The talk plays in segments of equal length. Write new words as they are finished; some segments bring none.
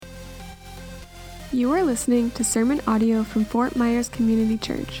You are listening to sermon audio from Fort Myers Community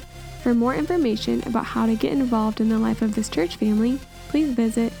Church. For more information about how to get involved in the life of this church family, please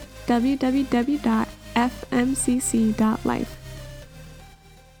visit www.fmcc.life.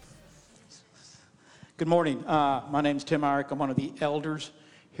 Good morning. My name is Tim Irick. I'm one of the elders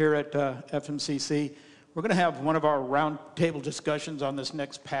here at FMCC. We're going to have one of our roundtable discussions on this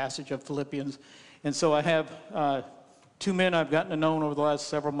next passage of Philippians. And so I have two men I've gotten to know over the last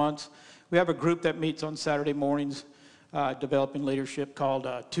several months. We have a group that meets on Saturday mornings developing leadership called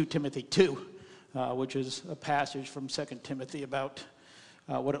 2 Timothy 2, which is a passage from 2 Timothy about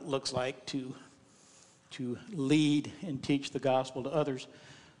what it looks like to lead and teach the gospel to others.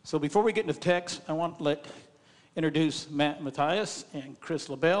 So before we get into the text, I want to introduce Matt Matthias and Chris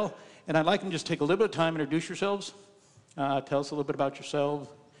LaBelle. And I'd like them to just take a little bit of time, introduce yourselves, tell us a little bit about yourselves,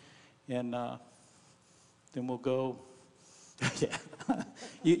 and then we'll go. Yeah,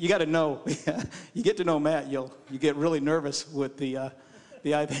 you got to know. You get to know Matt, you get really nervous with the I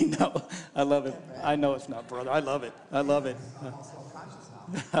think. No, I love it. I know it's not, brother. I love it.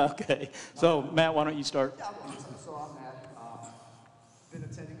 Okay, so Matt, why don't you start? So I'm Matt. Been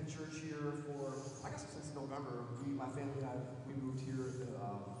attending the church here for, I guess, since November. My family and I, we moved here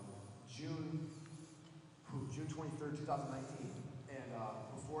June 23rd, 2019. And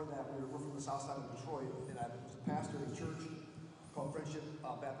before that, we're from the south side of Detroit, and I was a pastor at a church called Friendship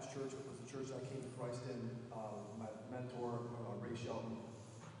Baptist Church. It was the church I came to Christ in. My mentor, Ray Shelton,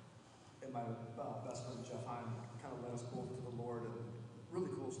 and my best friend, Jeff Heim, kind of led us both to the Lord. And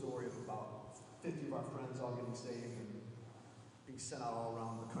really cool story of about 50 of our friends all getting saved and being sent out all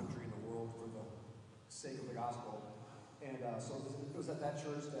around the country and the world for the sake of the gospel. And so it was at that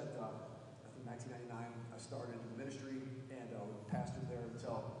church that, I think 1999, I started in ministry and pastored there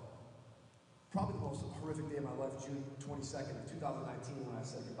until probably the most horrific day of my life, June 22nd of 2019, when I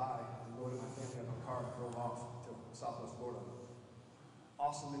said goodbye and loaded my family up in a car and drove off to Southwest Florida.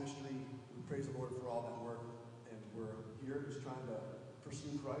 Awesome ministry. We praise the Lord for all that work. And we're here just trying to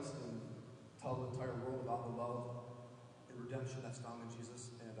pursue Christ and tell the entire world about the love and redemption that's found in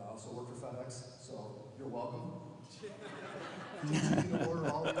Jesus. And I also work for FedEx, so you're welcome. Continue to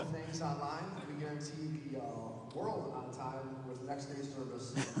order all of your things online. We guarantee the world on time with next day's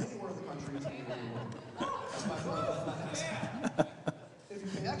service anywhere in the country. That's my plan for FedEx. If you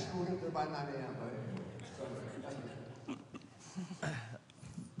pay extra, we'll get there by 9 a.m.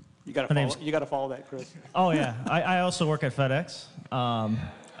 You got to follow that, Chris. Oh yeah, I also work at FedEx.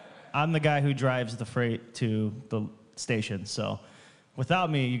 I'm the guy who drives the freight to the station. So without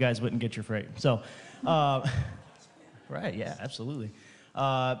me, you guys wouldn't get your freight. So, right, yeah, absolutely.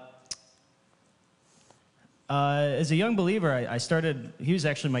 As a young believer, I started. He was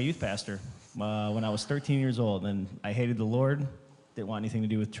actually my youth pastor when I was 13 years old, and I hated the Lord. Didn't want anything to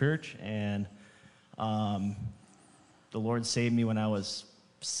do with church, and the Lord saved me when I was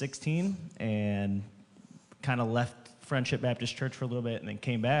 16 and kind of left Friendship Baptist Church for a little bit and then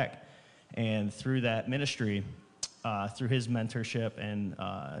came back. And through that ministry, through his mentorship and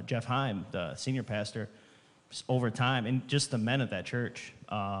Jeff Heim, the senior pastor, over time, and just the men at that church,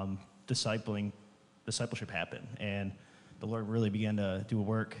 discipleship happened. And the Lord really began to do a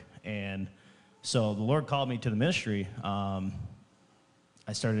work. And so the Lord called me to the ministry. I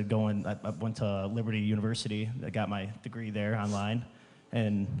started going, I went to Liberty University. I got my degree there online.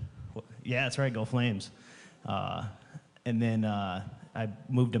 And yeah, that's right, go Flames. And then I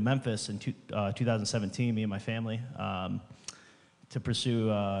moved to Memphis in 2017, me and my family, to pursue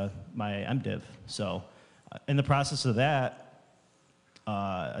my MDiv. So in the process of that,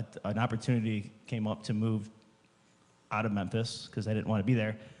 an opportunity came up to move out of Memphis because I didn't want to be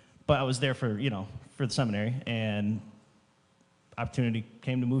there. But I was there for the seminary, and opportunity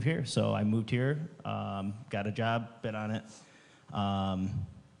came to move here. So I moved here, got a job, been on it.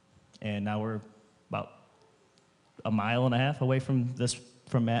 And now we're about a mile and a half away from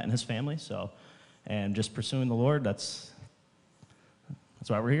Matt and his family. So, and just pursuing the Lord. That's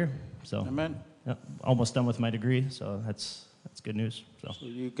why we're here. So, amen. Yeah, almost done with my degree. So that's good news. So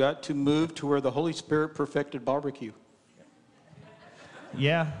you got to move to where the Holy Spirit perfected barbecue.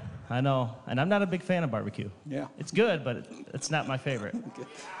 Yeah, I know, and I'm not a big fan of barbecue. Yeah, it's good, but it's not my favorite.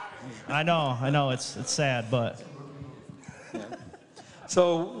 I know, it's sad, but. Yeah.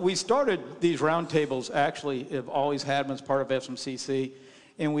 So we started these roundtables, actually, have always had them as part of FMCC,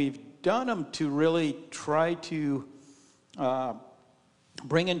 and we've done them to really try to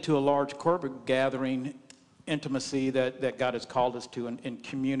bring into a large corporate gathering intimacy that God has called us to in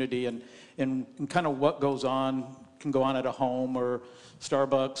community and kind of what can go on at a home or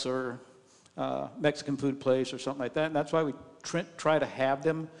Starbucks or Mexican food place or something like that. And that's why we try to have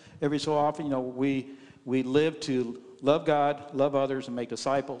them every so often. You know, we live to love God, love others, and make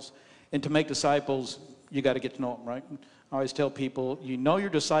disciples. And to make disciples, you got to get to know them, right? I always tell people, you know you're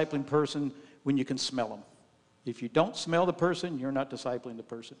discipling person when you can smell them. If you don't smell the person, you're not discipling the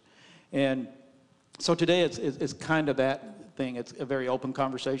person. And so today it's kind of that thing. It's a very open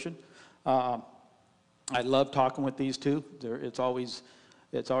conversation. I love talking with these two. It's always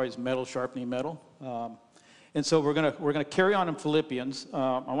metal sharpening metal. And so we're gonna carry on in Philippians.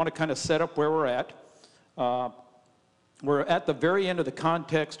 I want to kind of set up where we're at. We're at the very end of the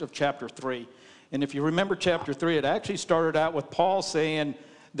context of chapter 3. And if you remember chapter 3, it actually started out with Paul saying,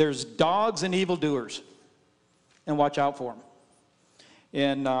 there's dogs and evildoers, and watch out for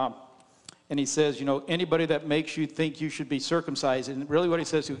them. And he says, you know, anybody that makes you think you should be circumcised, and really what he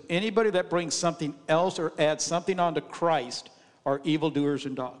says to anybody that brings something else or adds something onto Christ are evildoers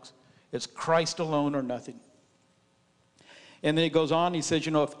and dogs. It's Christ alone or nothing. And then he goes on, he says,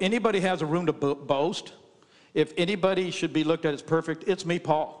 you know, if anybody has a room to boast, if anybody should be looked at as perfect, it's me,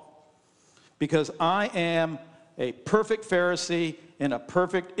 Paul. Because I am a perfect Pharisee and a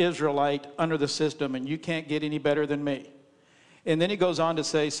perfect Israelite under the system, and you can't get any better than me. And then he goes on to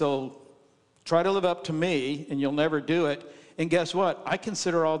say, so try to live up to me, and you'll never do it. And guess what? I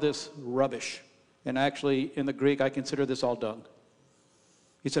consider all this rubbish. And actually, in the Greek, I consider this all dung.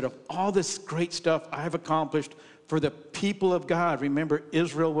 He said, of all this great stuff I've accomplished for the people of God, remember,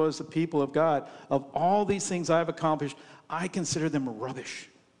 Israel was the people of God. Of all these things I've accomplished, I consider them rubbish.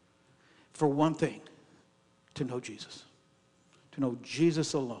 For one thing, to know Jesus. To know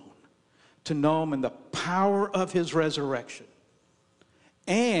Jesus alone. To know him in the power of his resurrection.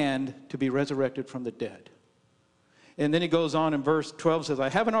 And to be resurrected from the dead. And then he goes on in verse 12, says, I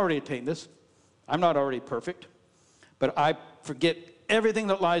haven't already attained this. I'm not already perfect. But I forget everything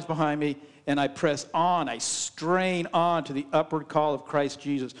that lies behind me, and I press on, I strain on to the upward call of Christ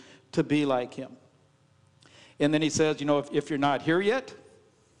Jesus to be like him. And then he says, you know, if you're not here yet,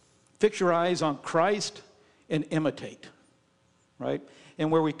 fix your eyes on Christ and imitate, right?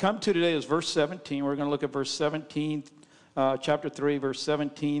 And where we come to today is verse 17. We're going to look at verse 17, chapter 3, verse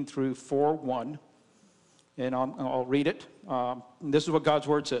 17 through 4:1. And I'll read it. This is what God's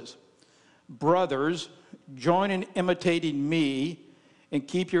word says. Brothers, join in imitating me and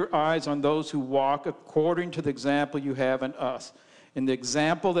keep your eyes on those who walk according to the example you have in us. And the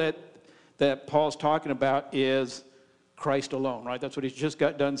example that Paul's talking about is Christ alone, right? That's what he's just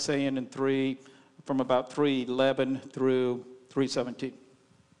got done saying in 3, from about 3:11 through 3:17.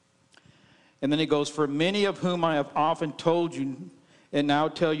 And then he goes, for many of whom I have often told you and now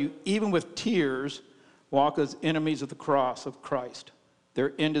tell you, even with tears, walk as enemies of the cross of Christ.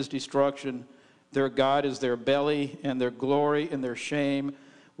 Their end is destruction. Their God is their belly, and their glory and their shame,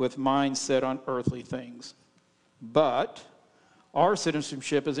 with minds set on earthly things. But our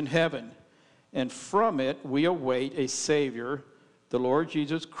citizenship is in heaven, and from it we await a Savior, the Lord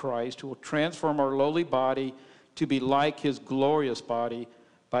Jesus Christ, who will transform our lowly body to be like his glorious body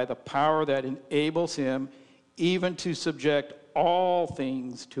by the power that enables him even to subject all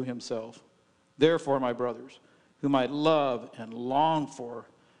things to himself. Therefore, my brothers, whom I love and long for,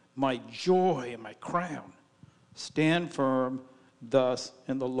 my joy and my crown, stand firm thus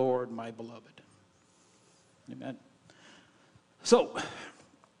in the Lord, my beloved. Amen. So,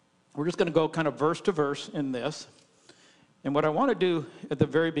 we're just going to go kind of verse to verse in this. And what I want to do at the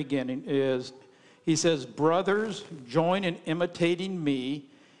very beginning is, he says, brothers, join in imitating me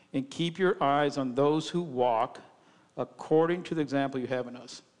and keep your eyes on those who walk according to the example you have in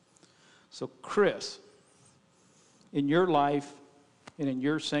us. So, Chris, in your life and in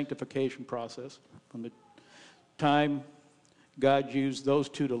your sanctification process, from the time God used those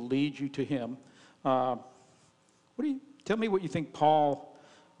two to lead you to him, tell me what you think Paul,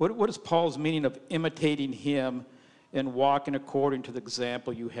 what is Paul's meaning of imitating him and walking according to the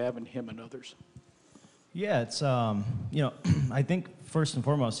example you have in him and others? Yeah, it's, I think first and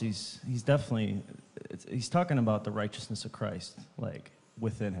foremost, he's definitely, he's talking about the righteousness of Christ, like,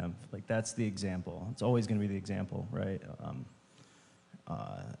 within him. Like, that's the example. It's always going to be the example, right?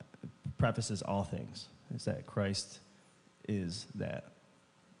 Prefaces all things, is that Christ is that,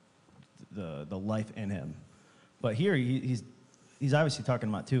 the life in him. But here, he's obviously talking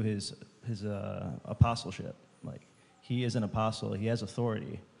about, too, his apostleship. Like, he is an apostle. He has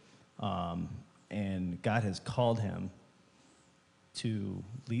authority. And God has called him to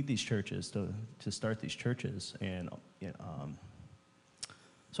lead these churches, to start these churches. And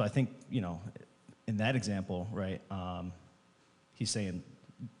so I think, in that example, right, he's saying,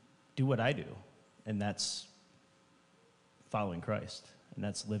 do what I do. And that's following Christ. And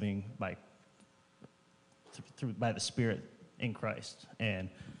that's living by the Spirit in Christ. And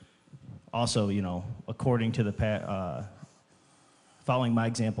also, you know, according to the following my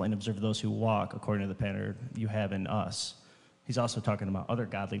example and observe those who walk according to the pattern you have in us. He's also talking about other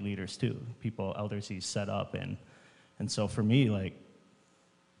godly leaders too, people, elders he's set up. And so for me, like,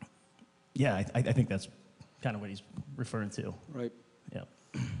 yeah, I think that's kind of what he's referring to. Right. Yeah.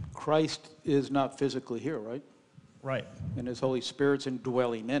 Christ is not physically here, right? Right. And his Holy Spirit's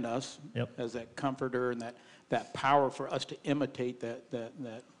indwelling in us Yep. as that comforter and that power for us to imitate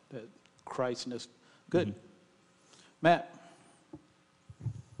that Christness. Good. Mm-hmm. Matt.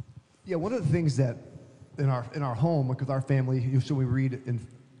 Yeah, one of the things that in our home, like with our family, so we read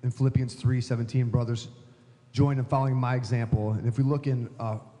in Philippians 3:17, brothers, join in following my example. And if we look in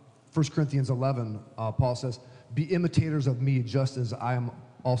 1 Corinthians 11, Paul says, be imitators of me just as I am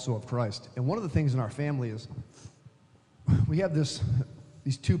also of Christ. And one of the things in our family is we have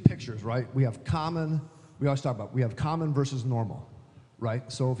these two pictures, right? We have common versus normal, right?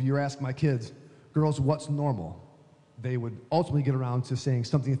 So if you ask my kids, girls, what's normal? They would ultimately get around to saying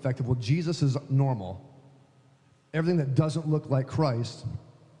something effective. Well, Jesus is normal. Everything that doesn't look like Christ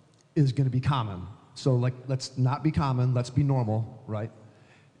is going to be common. So, like, let's not be common. Let's be normal, right?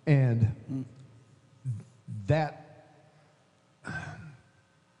 And that,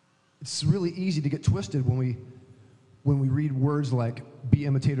 it's really easy to get twisted when we read words like, be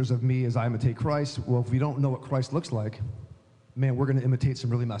imitators of me as I imitate Christ. Well, if we don't know what Christ looks like, man, we're going to imitate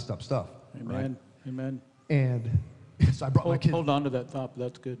some really messed up stuff. Amen. Right? Amen. And so I brought my kids. Hold on to that thought.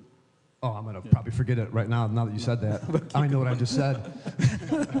 That's good. Oh, I'm going to probably forget it right now that you said that. I know what I just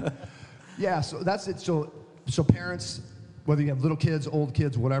said. Yeah, so that's it. So parents, whether you have little kids, old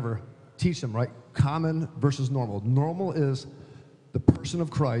kids, whatever, teach them, right? Common versus normal. Normal is the person of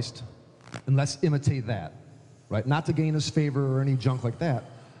Christ, and let's imitate that, right? Not to gain his favor or any junk like that,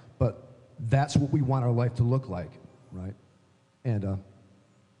 but that's what we want our life to look like, right? And,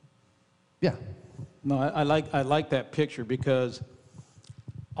 yeah. No, I like that picture because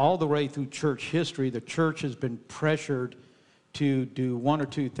all the way through church history, the church has been pressured to do one or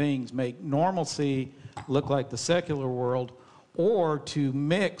two things: make normalcy look like the secular world, or to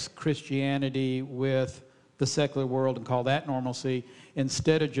mix Christianity with the secular world and call that normalcy,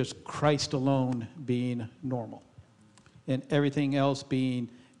 instead of just Christ alone being normal and everything else being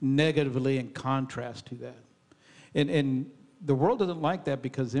negatively in contrast to that. And the world doesn't like that,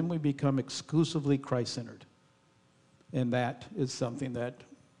 because then we become exclusively Christ-centered. And that is something that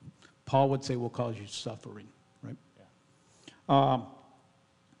Paul would say will cause you suffering, right? Yeah.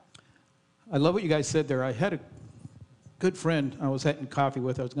 I love what you guys said there. I had a good friend I was having coffee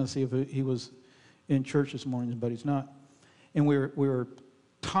with. I was going to see if he was in church this morning, but he's not. And we were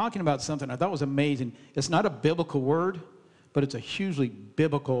talking about something I thought was amazing. It's not a biblical word, but it's a hugely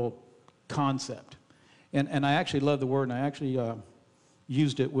biblical concept. And I actually love the word, and I actually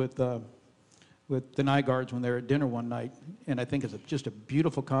used it with the Nygaards when they were at dinner one night, and I think it's just a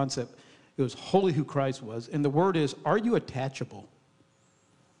beautiful concept. It was holy who Christ was, and the word is, are you attachable?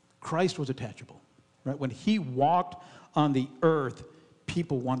 Christ was attachable, right? When he walked on the earth,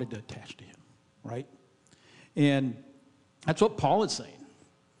 people wanted to attach to him, right? And that's what Paul is saying.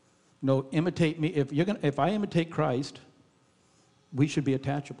 No, imitate me. If I imitate Christ, we should be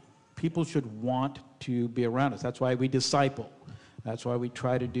attachable. People should want to be around us. That's why we disciple. That's why we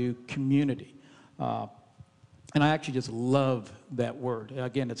try to do community. And I actually just love that word.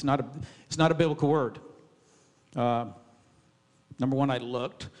 Again, it's not a biblical word. Number one, I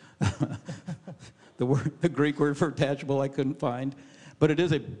looked. The Greek word for attachable I couldn't find. But it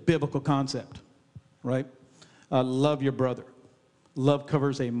is a biblical concept, right? Love your brother. Love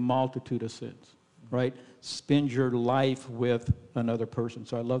covers a multitude of sins, right? Spend your life with another person.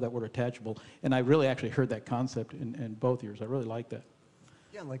 So I love that word attachable. And I really actually heard that concept in both ears. I really like that.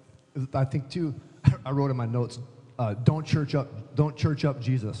 Yeah, like I think too, I wrote in my notes, don't church up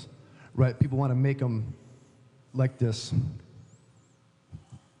Jesus, right? People want to make him like this.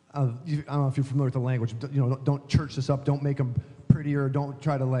 I don't know if you're familiar with the language. You know, don't church this up. Don't make him prettier. Don't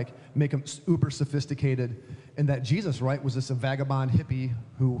try to like make him uber sophisticated. And that Jesus, right, was this a vagabond hippie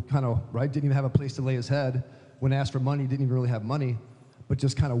who kind of, right, didn't even have a place to lay his head. When asked for money, didn't even really have money, but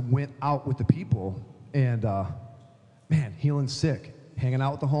just kind of went out with the people and, man, healing sick, hanging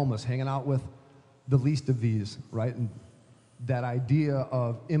out with the homeless, hanging out with the least of these, right? And that idea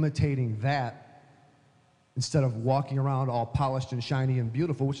of imitating that instead of walking around all polished and shiny and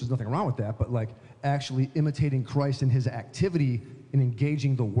beautiful, which is nothing wrong with that, but like actually imitating Christ in his activity and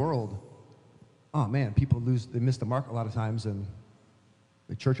engaging the world. Oh man, they miss the mark a lot of times and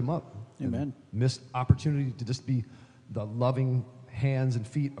they church them up. Amen. Miss opportunity to just be the loving hands and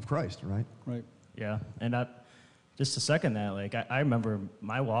feet of Christ, right? Right. Yeah, and just to second that, like I remember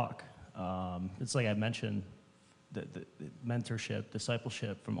my walk. It's like I mentioned, the mentorship,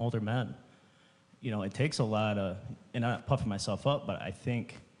 discipleship from older men. You know, it takes a lot of, and I'm not puffing myself up, but I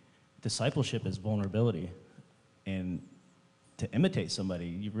think discipleship is vulnerability. And to imitate somebody,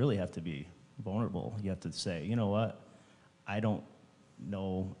 you really have to be vulnerable. You have to say, you know what, I don't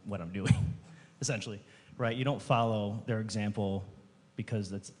know what I'm doing, essentially, right? You don't follow their example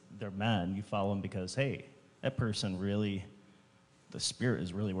because they're men. You follow them because, hey, that person really, the Spirit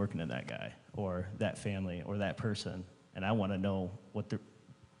is really working in that guy or that family or that person, and I want to know what they're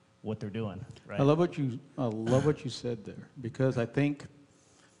doing. Right? I love what you said there, because I think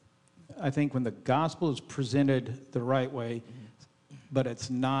when the gospel is presented the right way, but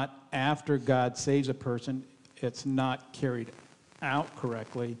it's not after God saves a person, it's not carried out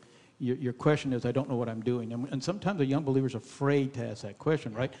correctly. Your question is, I don't know what I'm doing. And sometimes a young believer is afraid to ask that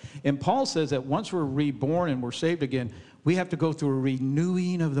question, right? And Paul says that once we're reborn and we're saved again, we have to go through a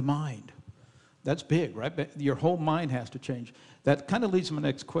renewing of the mind. That's big, right? But your whole mind has to change. That kind of leads to my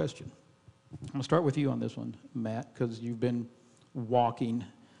next question. I'm going to start with you on this one, Matt, because you've been walking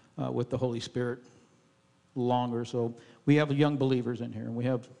with the Holy Spirit longer. So we have young believers in here, and we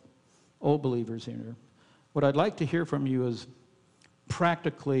have old believers in here. What I'd like to hear from you is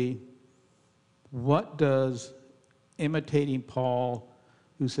practically, what does imitating Paul,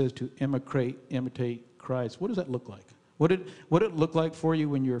 who says to imitate Christ, what does that look like? What did it look like for you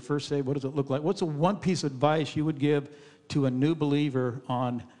when you were first saved? What does it look like? What's the one piece of advice you would give to a new believer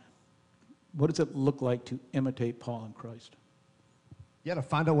on what does it look like to imitate Paul and Christ? Yeah, to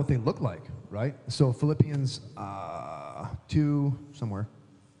find out what they look like, right? So Philippians 2 somewhere,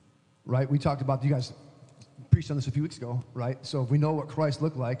 right? We talked about, you guys preached on this a few weeks ago, right? So if we know what Christ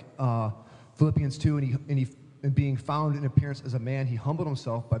looked like, Philippians 2, and being found in appearance as a man, he humbled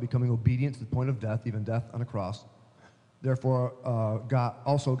himself by becoming obedient to the point of death, even death on a cross. Therefore,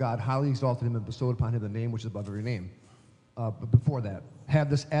 God highly exalted him and bestowed upon him the name which is above every name. But before that, have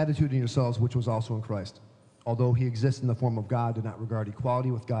this attitude in yourselves, which was also in Christ. Although he exists in the form of God, did not regard equality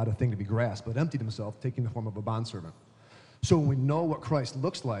with God a thing to be grasped, but emptied himself, taking the form of a bondservant. So when we know what Christ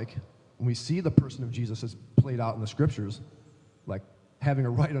looks like, when we see the person of Jesus as played out in the scriptures, like having a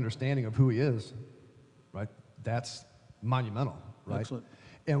right understanding of who he is, right? That's monumental, right? Excellent.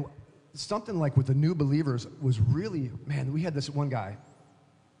 And something like with the new believers was really, man, we had this one guy,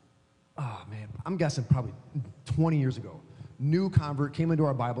 oh man, I'm guessing probably 20 years ago, new convert, came into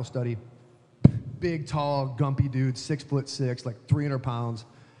our Bible study, big, tall, gumpy dude, 6'6", like 300 pounds,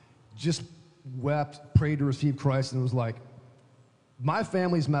 just wept, prayed to receive Christ, and was like, my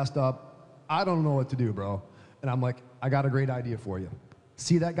family's messed up. I don't know what to do, bro. And I'm like, I got a great idea for you.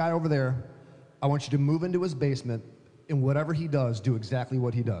 See that guy over there? I want you to move into his basement, and whatever he does, do exactly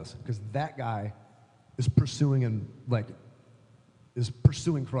what he does, because that guy is pursuing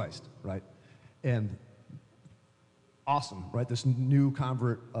Christ, right? And awesome, right? This new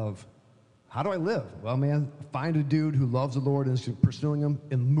convert of, how do I live? Well, man, find a dude who loves the Lord and is pursuing him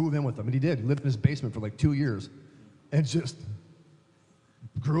and move in with him. And he did. He lived in his basement for like 2 years and just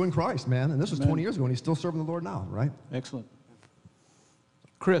grew in Christ, man. And this was 20 years ago, and he's still serving the Lord now, right? Excellent.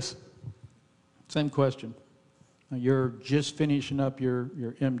 Chris, same question. You're just finishing up your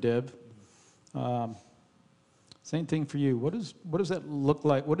MDiv. Same thing for you. What does that look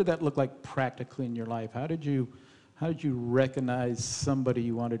like? What did that look like practically in your life? How did you recognize somebody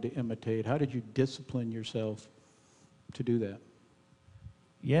you wanted to imitate? How did you discipline yourself to do that?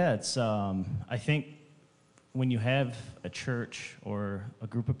 Yeah, it's I think when you have a church or a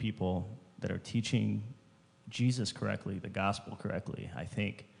group of people that are teaching Jesus correctly, the gospel correctly, I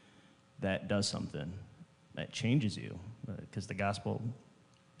think that does something. That changes you, because the gospel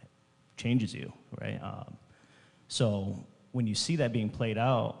changes you, right? So when you see that being played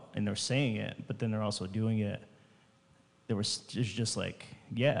out, and they're saying it, but then they're also doing it, there's just like,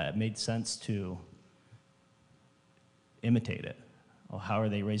 yeah, it made sense to imitate it. Well, how are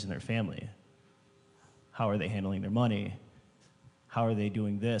they raising their family? How are they handling their money? How are they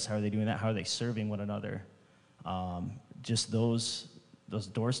doing this? How are they doing that? How are they serving one another? Just those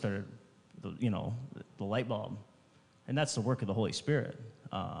doors started, the light bulb. And that's the work of the Holy Spirit.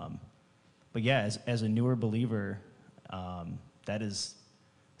 But yeah, as a newer believer, that is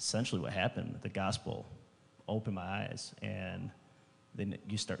essentially what happened. The gospel opened my eyes, and then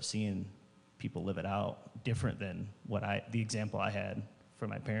you start seeing people live it out different than the example I had from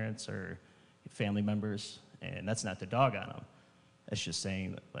my parents or family members. And that's not to dog on them. It's just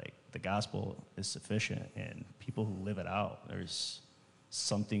saying that, like, the gospel is sufficient, and people who live it out, there's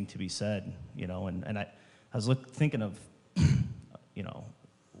something to be said, and I was thinking of,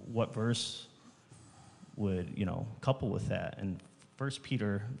 what verse would, couple with that. And 1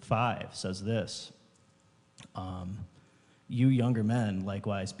 Peter 5 says this, you younger men,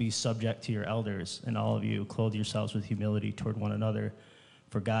 likewise, be subject to your elders, and all of you clothe yourselves with humility toward one another,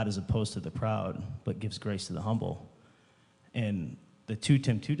 for God is opposed to the proud, but gives grace to the humble. And the 2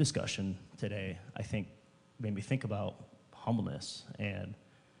 Tim 2 discussion today, I think, made me think about humbleness, and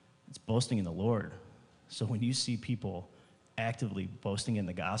it's boasting in the Lord. So when you see people actively boasting in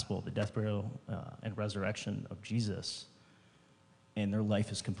the gospel, the death, burial, and resurrection of Jesus, and their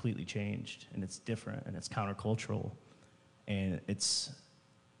life is completely changed, and it's different, and it's countercultural, and it's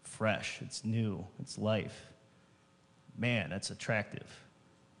fresh, it's new, it's life, man, that's attractive.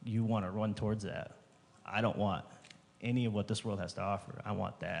 You want to run towards that. I don't want any of what this world has to offer. I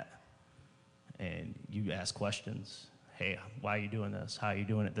want that. And you ask questions. Hey, why are you doing this? How are you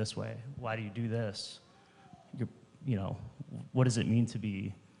doing it this way? Why do you do this? What does it mean to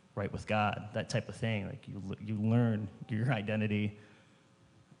be right with God? That type of thing. Like you learn your identity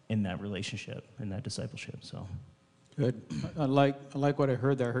in that relationship, in that discipleship. So, good. I like what I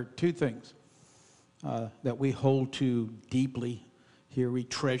heard there. I heard 2 things that we hold to deeply here. We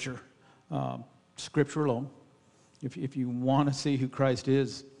treasure Scripture alone. If you want to see who Christ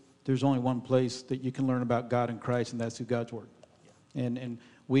is, there's only one place that you can learn about God and Christ, and that's through God's Word. Yeah. And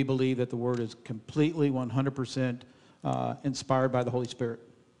we believe that the Word is completely 100% inspired by the Holy Spirit.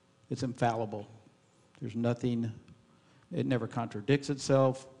 It's infallible. There's nothing, it never contradicts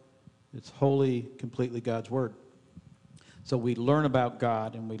itself. It's wholly, completely God's Word. So we learn about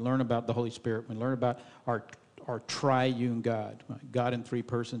God, and we learn about the Holy Spirit. We learn about our triune God, God in 3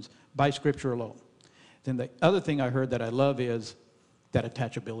 persons, by Scripture alone. Then the other thing I heard that I love is that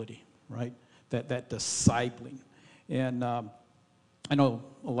attachability, right? That discipling. And I know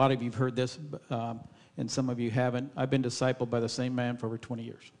a lot of you have heard this, and some of you haven't. I've been discipled by the same man for over 20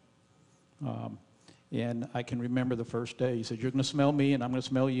 years. And I can remember the first day. He said, you're going to smell me, and I'm going to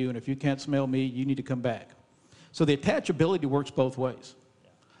smell you, and if you can't smell me, you need to come back. So the attachability works both ways.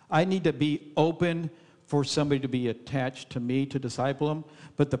 I need to be open for somebody to be attached to me, to disciple them,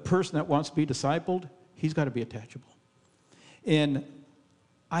 but the person that wants to be discipled, he's got to be attachable. And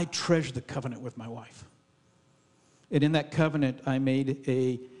I treasure the covenant with my wife. And in that covenant, I made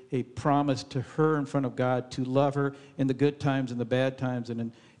a promise to her in front of God to love her in the good times and the bad times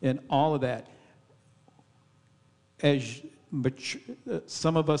and in all of that. As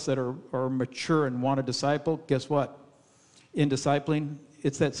some of us that are mature and want to disciple, guess what? In discipling,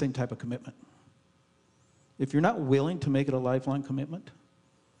 it's that same type of commitment. If you're not willing to make it a lifelong commitment,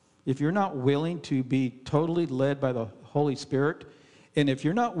 if you're not willing to be totally led by the Holy Spirit, and if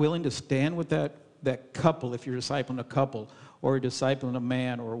you're not willing to stand with that couple, if you're discipling a couple, or discipling a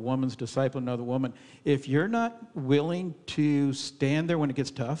man, or a woman's discipling another woman, if you're not willing to stand there when it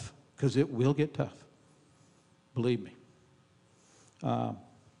gets tough, because it will get tough, believe me,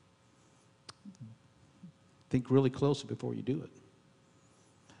 think really closely before you do it.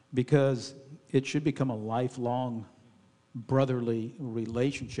 Because it should become a lifelong brotherly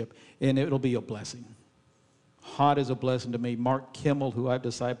relationship, and it'll be a blessing. Hot is a blessing to me. Mark Kimmel, who I've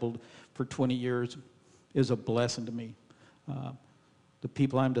discipled for 20 years, is a blessing to me. The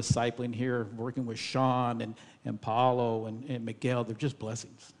people I'm discipling here, working with Sean and Paulo and Miguel, they're just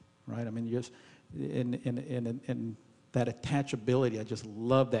blessings, right? I mean, just and that attachability, I just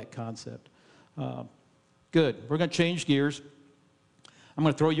love that concept. Good. We're going to change gears. I'm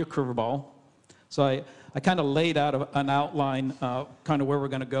going to throw you a curveball. So I kind of laid out an outline, kind of where we're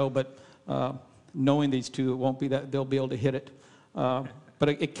going to go, but knowing these 2, it won't be that they'll be able to hit it. But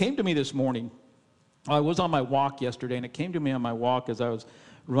it came to me this morning. I was on my walk yesterday, and it came to me on my walk as I was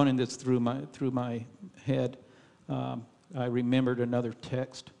running this through my head. I remembered another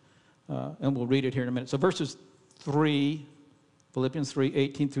text, and we'll read it here in a minute. So verses 3, Philippians 3,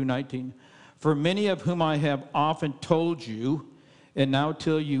 18 through 19. For many of whom I have often told you, and now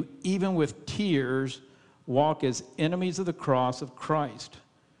tell you, even with tears, walk as enemies of the cross of Christ.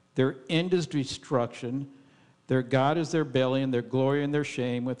 Their end is destruction. Their God is their belly, and their glory and their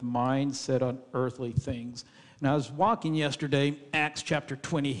shame, with minds set on earthly things. And I was walking yesterday, Acts chapter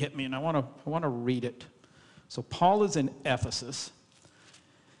 20 hit me, and I want to read it. So Paul is in Ephesus,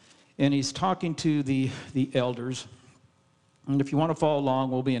 and he's talking to the elders. And if you want to follow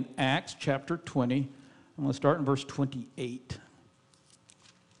along, we'll be in Acts chapter 20. I'm going to start in verse 28.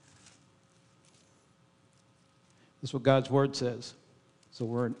 This is what God's word says. So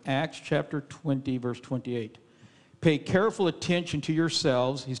we're in Acts chapter 20, verse 28. Pay careful attention to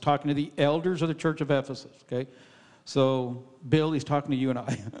yourselves. He's talking to the elders of the church of Ephesus, okay? So, Bill, he's talking to you and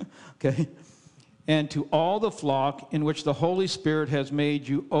I, okay? And to all the flock in which the Holy Spirit has made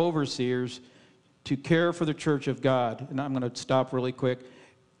you overseers to care for the church of God. And I'm going to stop really quick.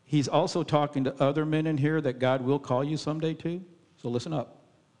 He's also talking to other men in here that God will call you someday to. So listen up.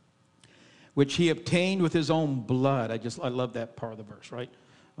 Which he obtained with his own blood. I love that part of the verse, right?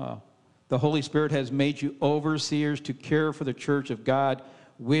 The Holy Spirit has made you overseers to care for the church of God,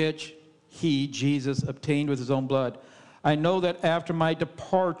 which he, Jesus, obtained with his own blood. I know that after my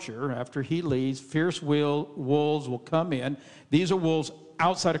departure, after he leaves, fierce wolves will come in. These are wolves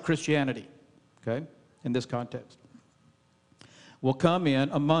outside of Christianity, okay, in this context. Will come in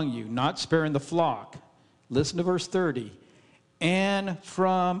among you, not sparing the flock. Listen to verse 30. And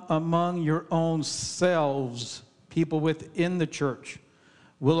from among your own selves, people within the church,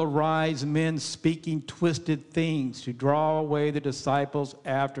 will arise men speaking twisted things to draw away the disciples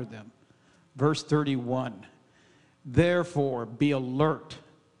after them. Verse 31. Therefore, be alert,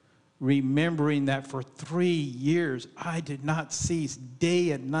 remembering that for 3 years I did not cease day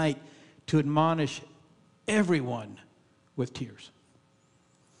and night to admonish everyone with tears.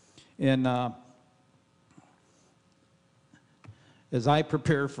 And as I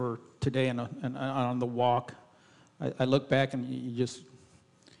prepare for today and on the walk, I look back and you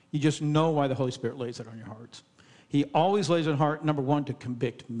just know why the Holy Spirit lays it on your hearts. He always lays it on heart, number one, to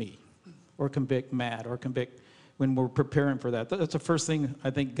convict me, or convict Matt, or convict when we're preparing for that. That's the first thing I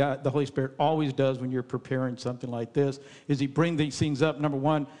think God, the Holy Spirit always does when you're preparing something like this, is he brings these things up, number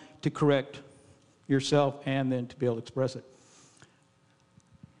one, to correct yourself and then to be able to express it.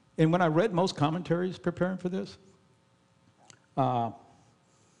 And when I read most commentaries preparing for this,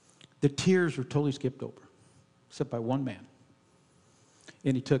 the tears were totally skipped over, except by one man.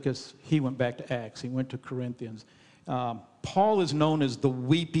 And he went back to Acts, he went to Corinthians. Paul is known as the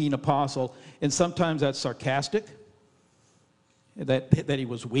weeping apostle, and sometimes that's sarcastic, that he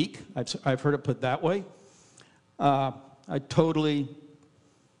was weak. I've heard it put that way. I totally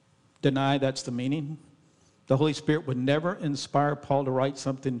deny that's the meaning. The Holy Spirit would never inspire Paul to write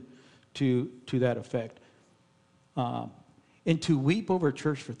something to that effect. And to weep over a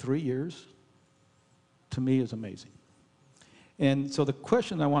church for 3 years, to me, is amazing. And so the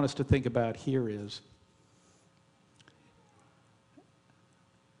question I want us to think about here is,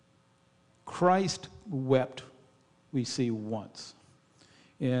 Christ wept, we see once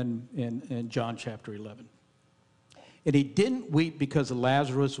in John chapter 11. And he didn't weep because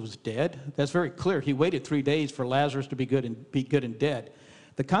Lazarus was dead. That's very clear. He waited 3 days for Lazarus to be good and dead.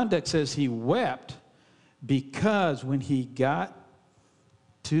 The context says he wept because when he got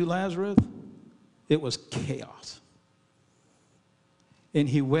to Lazarus, it was chaos. And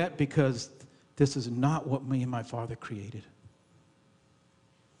he wept because this is not what me and my Father created.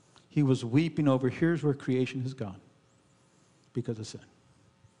 He was weeping over, here's where creation has gone because of sin.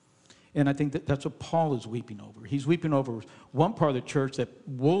 And I think that's what Paul is weeping over. He's weeping over one part of the church that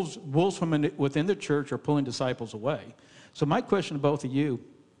wolves from within the church are pulling disciples away. So my question to both of you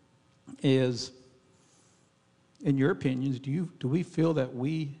is, in your opinions, do we feel that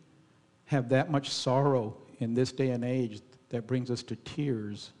we have that much sorrow in this day and age that brings us to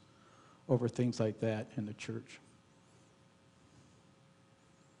tears over things like that in the church?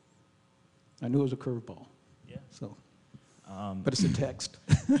 I knew it was a curveball. Yeah. So, but it's a text.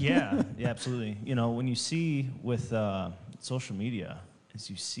 yeah, absolutely. You know, when you see with social media, as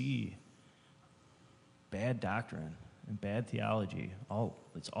you see bad doctrine and bad theology,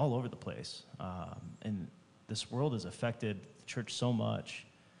 it's all over the place. And this world has affected the church so much.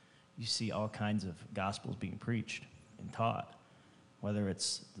 You see all kinds of gospels being preached and taught, whether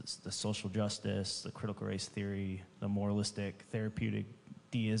it's the social justice, the critical race theory, the moralistic, therapeutic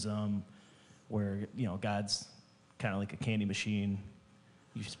deism, where, you know, God's kind of like a candy machine.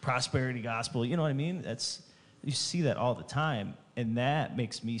 You use prosperity gospel, you know what I mean? You see that all the time, and that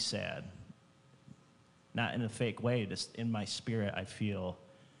makes me sad. Not in a fake way, just in my spirit, I feel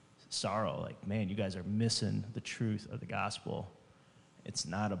sorrow. Like, man, you guys are missing the truth of the gospel. It's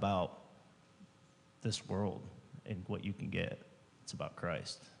not about this world and what you can get. It's about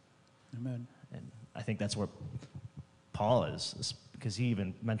Christ. Amen. And I think that's where Paul is, because he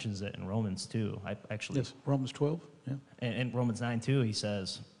even mentions it in Romans 2. Yes, Romans 12, yeah. And Romans 9 too, he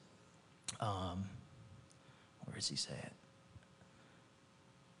says, where does he say it?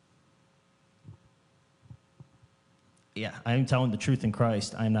 Yeah, I am telling the truth in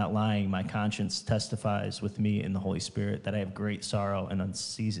Christ. I am not lying. My conscience testifies with me in the Holy Spirit that I have great sorrow and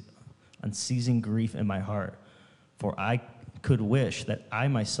unceasing grief in my heart. For I could wish that I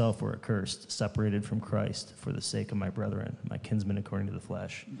myself were accursed, separated from Christ for the sake of my brethren, my kinsmen according to the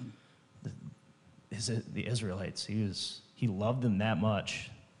flesh. The Israelites, he loved them that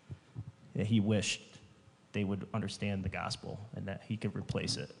much that he wished they would understand the gospel and that he could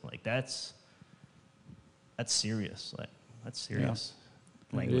replace it. Like, that's that's serious. Like, that's serious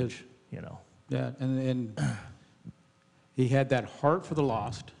It language, is. you know. Yeah, and he had that heart for the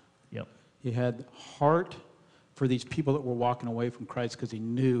lost. Yep. He had heart for these people that were walking away from Christ because he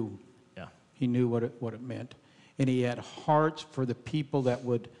knew what it meant. And he had hearts for the people that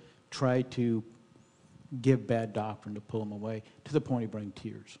would try to give bad doctrine to pull them away, to the point he bring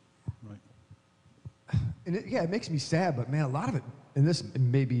tears. Right. And it makes me sad, but man, a lot of it, and this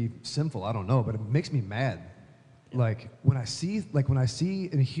may be sinful, I don't know, but it makes me mad. Like when I see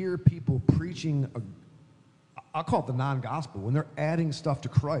and hear people preaching, I'll call it the non-gospel, when they're adding stuff to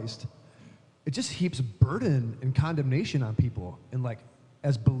Christ, it just heaps burden and condemnation on people. And like,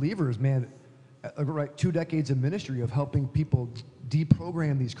 as believers, man, right, 2 decades of ministry of helping people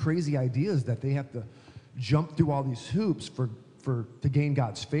deprogram these crazy ideas that they have to jump through all these hoops to gain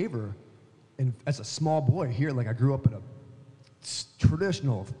God's favor. And as a small boy here, like I grew up in a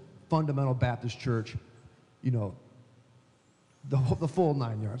traditional fundamental Baptist church, you know, the full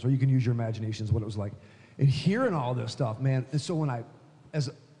 9 yards, or you can use your imagination is what it was like. And hearing all this stuff, man, and so when I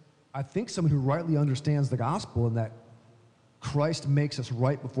think someone who rightly understands the gospel and that Christ makes us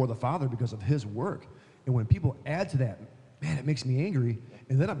right before the Father because of his work. And when people add to that, man, it makes me angry.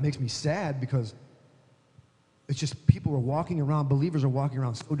 And then it makes me sad because it's just people are walking around, believers are walking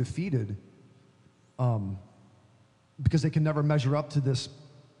around so defeated because they can never measure up to this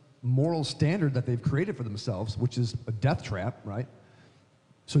moral standard that they've created for themselves, which is a death trap, right?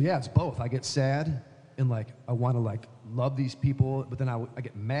 So yeah, it's both. I get sad and like I want to like love these people, but then I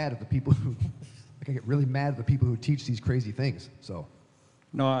get mad at the people who like I get really mad at the people who teach these crazy things. So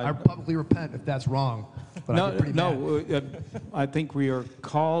No, I publicly repent if that's wrong, but I get pretty mad. I think we are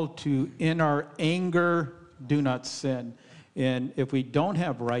called to, in our anger, do not sin. And if we don't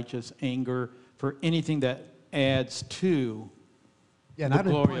have righteous anger for anything that adds to and the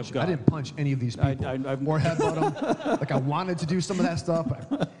glory of God. I didn't punch any of these people or headbutt them. Like I wanted to do some of that stuff.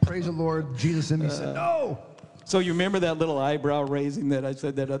 I praise the Lord. Jesus in me said, no. So you remember that little eyebrow raising that I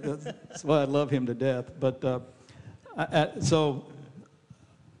said that's why I love him to death. But so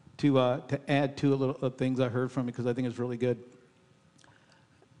to add to a little of things I heard from it, because I think it's really good.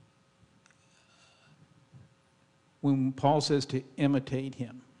 When Paul says to imitate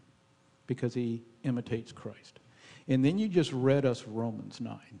him, because he imitates Christ. And then you just read us Romans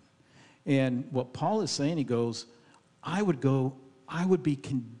 9. And what Paul is saying, he goes, I would be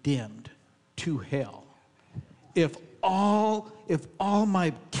condemned to hell if all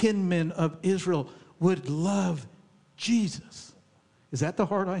my kinmen of Israel would love Jesus. Is that the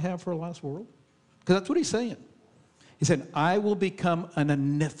heart I have for a lost world? Because that's what he's saying. He said, I will become an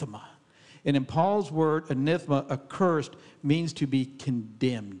anathema. And in Paul's word, anathema, accursed, means to be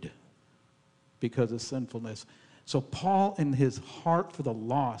condemned because of sinfulness. So Paul, in his heart for the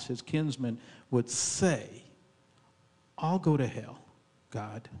lost, his kinsmen, would say, I'll go to hell,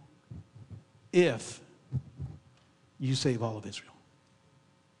 God, if you save all of Israel.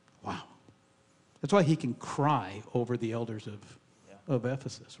 Wow. That's why he can cry over the elders of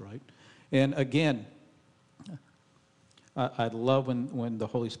Ephesus, right? And again, I love when the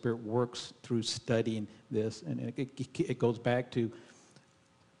Holy Spirit works through studying this, and it goes back to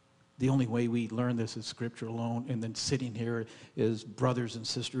the only way we learn this is Scripture alone, and then sitting here is brothers and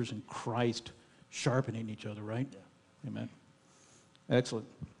sisters in Christ sharpening each other, right? Yeah. Amen. Excellent.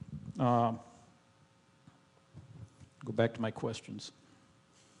 Go back to my questions.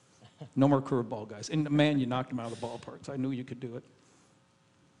 No more curveball, guys. And man, you knocked them out of the ballpark, so I knew you could do it.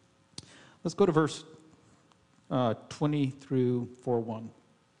 Let's go to verse 20 through 4:1.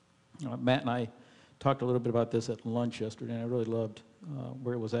 Matt and I talked a little bit about this at lunch yesterday, and I really loved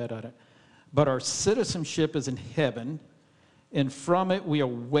where it was at it. But our citizenship is in heaven, and from it we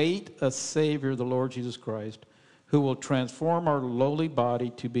await a Savior, the Lord Jesus Christ, who will transform our lowly body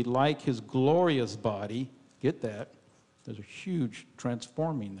to be like his glorious body. Get that? There's a huge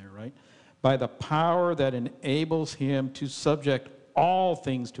transforming there, right? By the power that enables him to subject all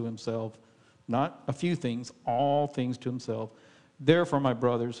things to himself, not a few things, all things to himself. Therefore, my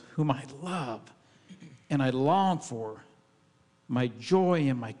brothers, whom I love and I long for, my joy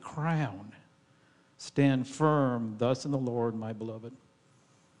and my crown, stand firm thus in the Lord, my beloved.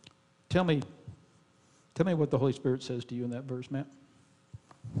 Tell me what the Holy Spirit says to you in that verse, Matt.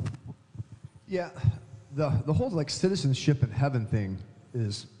 Yeah, the whole like citizenship in heaven thing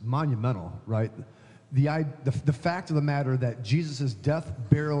is monumental, right? The fact of the matter that Jesus' death,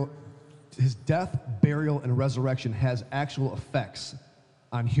 burial, and resurrection has actual effects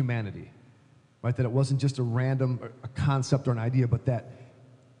on humanity, right? That it wasn't just a random a concept or an idea, but that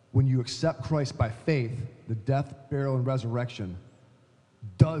when you accept Christ by faith, the death, burial, and resurrection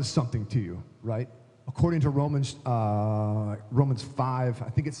does something to you, right? according to Romans 5, I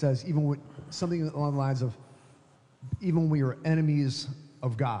think it says something along the lines of, even when we were enemies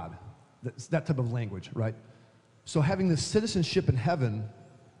of God. That's that type of language, right? So having this citizenship in heaven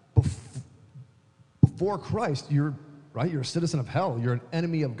before Christ, you're a citizen of hell. You're an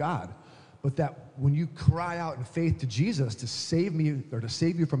enemy of God. But that when you cry out in faith to Jesus to save me or to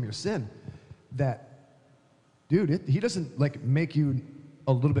save you from your sin, that, dude, he doesn't like make you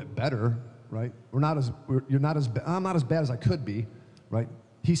a little bit better, right? I'm not as bad as I could be, right?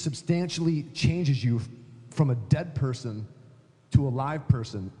 He substantially changes you from a dead person to a live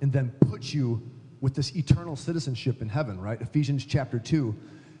person, and then puts you with this eternal citizenship in heaven, right? Ephesians chapter 2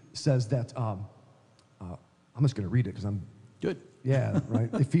 says that, I'm just going to read it because I'm... Good. Yeah, right.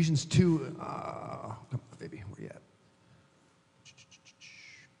 Ephesians 2, come on, baby, where you at?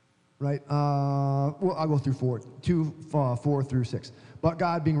 Right, well, I'll go through 4 through 6. But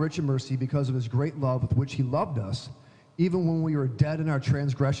God, being rich in mercy, because of his great love with which he loved us, even when we were dead in our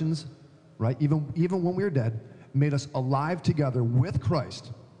transgressions, right, even when we were dead, made us alive together with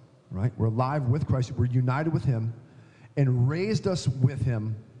Christ, right? We're alive with Christ. We're united with him, and raised us with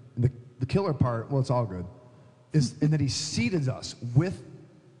him. And the killer part, well, it's all good, is in that he seated us with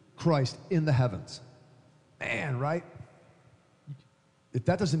Christ in the heavens. Man, right? If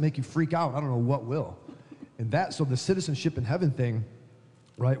that doesn't make you freak out, I don't know what will. And so the citizenship in heaven thing,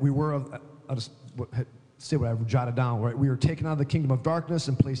 right? I'll just say what I've jotted down, right? We were taken out of the kingdom of darkness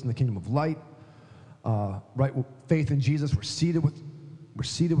and placed in the kingdom of light. Right? Faith in Jesus, we're seated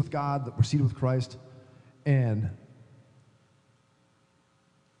with God, we're seated with Christ. And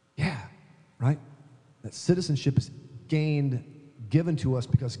yeah, right? That citizenship is given to us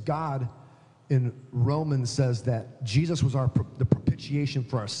because God in Romans says that Jesus was the propitiation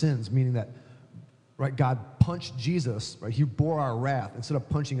for our sins, meaning that, right, God punched Jesus, right? He bore our wrath instead of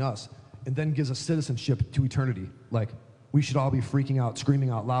punching us, and then gives us citizenship to eternity. Like, we should all be freaking out, screaming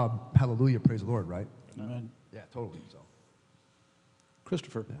out loud, hallelujah, praise the Lord, right? Amen. Yeah, totally. So,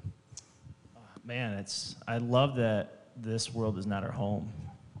 Christopher. yeah. Man, I love that this world is not our home,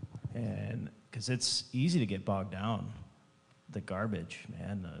 and because it's easy to get bogged down, the garbage,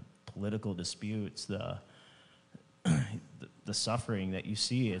 man, the political disputes, the suffering that you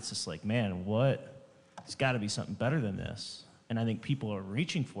see. It's just like, man, there's got to be something better than this. And I think people are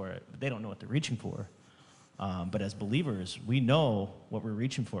reaching for it, but they don't know what they're reaching for. But as believers, we know what we're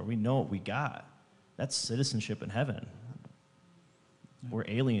reaching for. We know what we got. That's citizenship in heaven. We're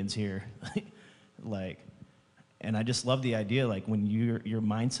aliens here. And I just love the idea, like, when your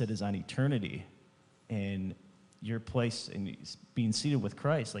mindset is on eternity and your place and being seated with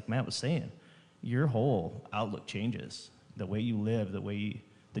Christ, like Matt was saying, your whole outlook changes. The way you live,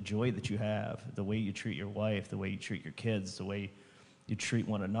 the joy that you have, the way you treat your wife, the way you treat your kids, the way you treat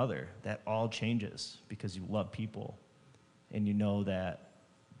one another, that all changes because you love people and you know that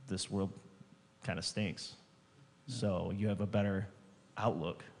this world kind of stinks. Yeah. So you have a better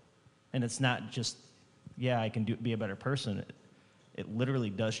outlook. And it's not just, I can be a better person. It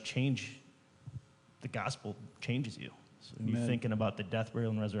literally does change. The gospel changes you. So when you're thinking about the death,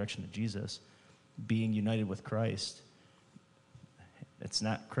 burial, and resurrection of Jesus, being united with Christ, it's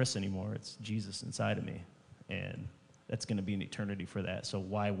not Chris anymore, it's Jesus inside of me. And that's going to be an eternity for that. So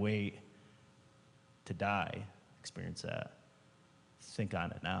why wait to die, experience that? Think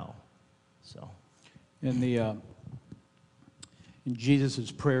on it now. So, In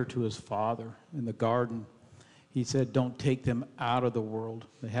Jesus' prayer to his Father in the garden, he said, don't take them out of the world.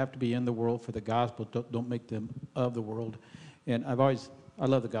 They have to be in the world for the gospel. Don't make them of the world. And I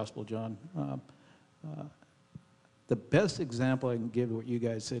love the gospel, John. The best example I can give what you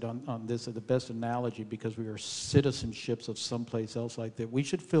guys said on this, the best analogy, because we are citizenships of someplace else like that, we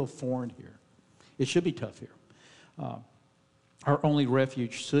should feel foreign here. It should be tough here. Our only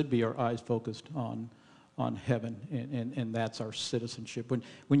refuge should be our eyes focused on heaven, and that's our citizenship.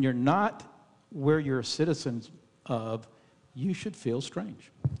 When you're not where you're citizens of, you should feel strange.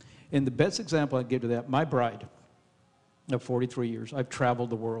 And the best example I give to that, my bride of 43 years, I've traveled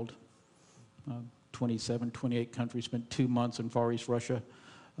the world, 27, 28 countries, spent 2 months in Far East Russia,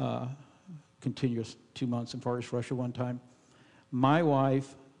 continuous 2 months in Far East Russia one time. My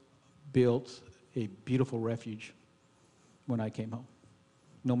wife built a beautiful refuge when I came home.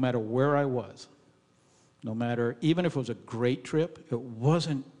 No matter where I was, even if it was a great trip, it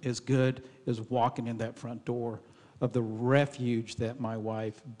wasn't as good as walking in that front door of the refuge that my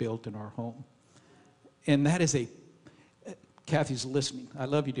wife built in our home. And that is Kathy's listening. I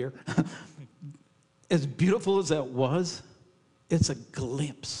love you, dear. As beautiful as that was, it's a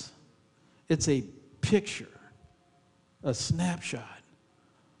glimpse. It's a picture, a snapshot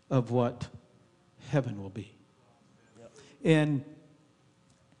of what heaven will be. And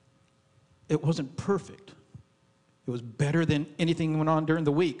it wasn't perfect. It was better than anything that went on during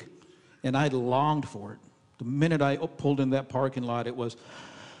the week. And I longed for it. The minute I pulled in that parking lot, it was...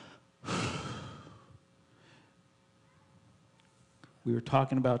 We were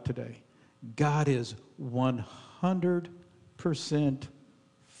talking about today. God is 100%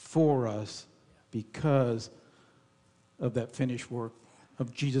 for us because of that finished work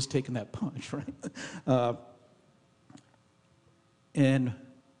of Jesus taking that punch, right? And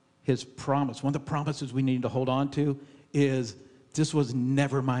his promise, one of the promises we need to hold on to is, this was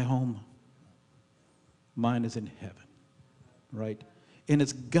never my home. Mine is in heaven, right? And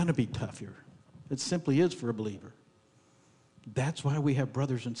it's going to be tough here. It simply is for a believer. That's why we have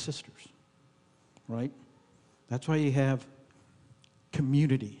brothers and sisters, right? That's why you have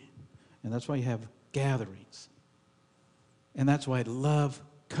community, and that's why you have gatherings. And that's why love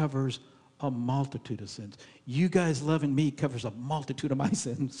covers a multitude of sins. You guys loving me covers a multitude of my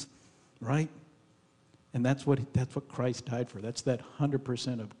sins, right? And that's what Christ died for. That's that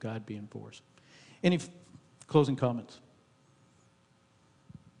 100% of God being for us. Any closing comments?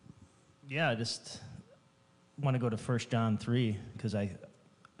 Yeah, I just want to go to 1 John 3 because I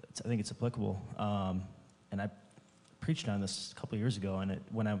think it's applicable. And I preached on this a couple of years ago, and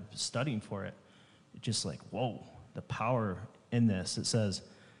when I was studying for it, it's just like, whoa, the power in this. It says,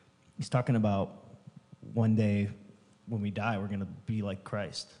 he's talking about one day when we die, we're going to be like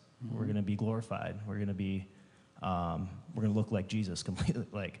Christ. Mm-hmm. We're going to be glorified. We're going to be, we're going to look like Jesus completely.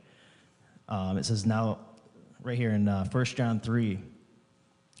 Like, it says now, right here in 1 John 3,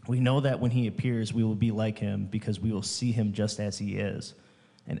 we know that when he appears, we will be like him because we will see him just as he is.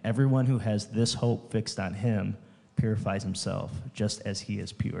 And everyone who has this hope fixed on him purifies himself just as he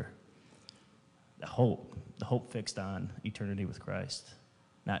is pure. The hope fixed on eternity with Christ,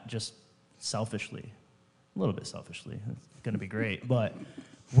 not just selfishly, a little bit selfishly. It's going to be great, but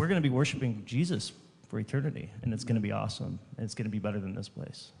we're going to be worshiping Jesus for eternity, and it's going to be awesome, and it's going to be better than this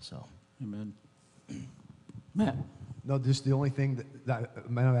place. So, amen. Matt. No, just the only thing that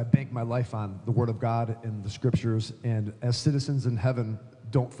I bank my life on, the Word of God and the Scriptures. And as citizens in heaven,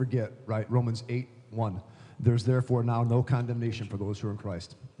 don't forget, right? Romans 8:1. There's therefore now no condemnation for those who are in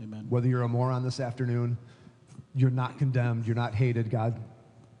Christ. Amen. Whether you're a moron this afternoon, you're not condemned, you're not hated. God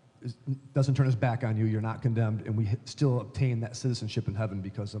doesn't turn his back on you. You're not condemned, and we still obtain that citizenship in heaven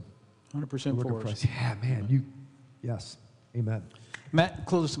because of 100% the work for of us. Christ. Yeah, man. Yes. Amen. Matt,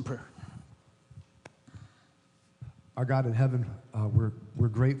 close us in prayer. Our God in heaven, we're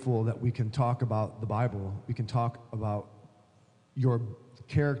grateful that we can talk about the Bible. We can talk about your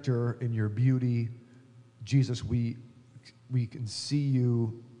character and your beauty. Jesus, we can see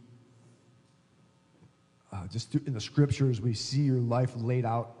you just in the Scriptures. We see your life laid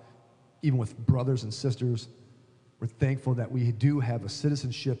out, even with brothers and sisters. We're thankful that we do have a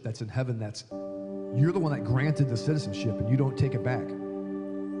citizenship that's in heaven. You're the one that granted the citizenship, and you don't take it back.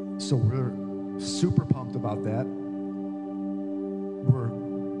 So we're super pumped about that. We're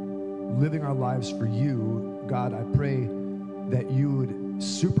living our lives for you. God, I pray that you would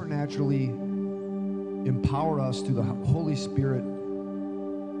supernaturally empower us through the Holy Spirit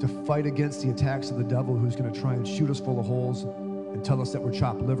to fight against the attacks of the devil, who's going to try and shoot us full of holes and tell us that we're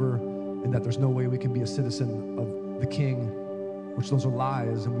chopped liver and that there's no way we can be a citizen of the King, which those are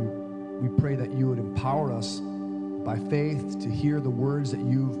lies. And we pray that you would empower us by faith to hear the words that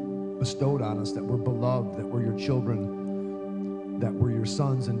you've bestowed on us, that we're beloved, that we're your children, that we're your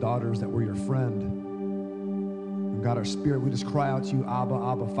sons and daughters, that we're your friend. And God, our spirit, we just cry out to you, Abba,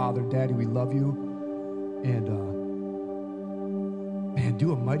 Abba, Father, Daddy, we love you. And man,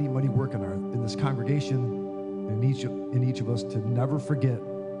 do a mighty, mighty work in this congregation and in each of us to never forget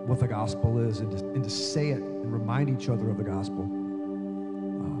what the gospel is and to say it and remind each other of the gospel.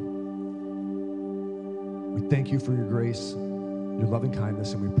 We thank you for your grace, your loving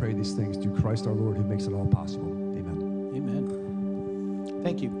kindness, and we pray these things through Christ our Lord, who makes it all possible. Amen. Amen.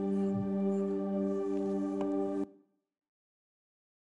 Thank you.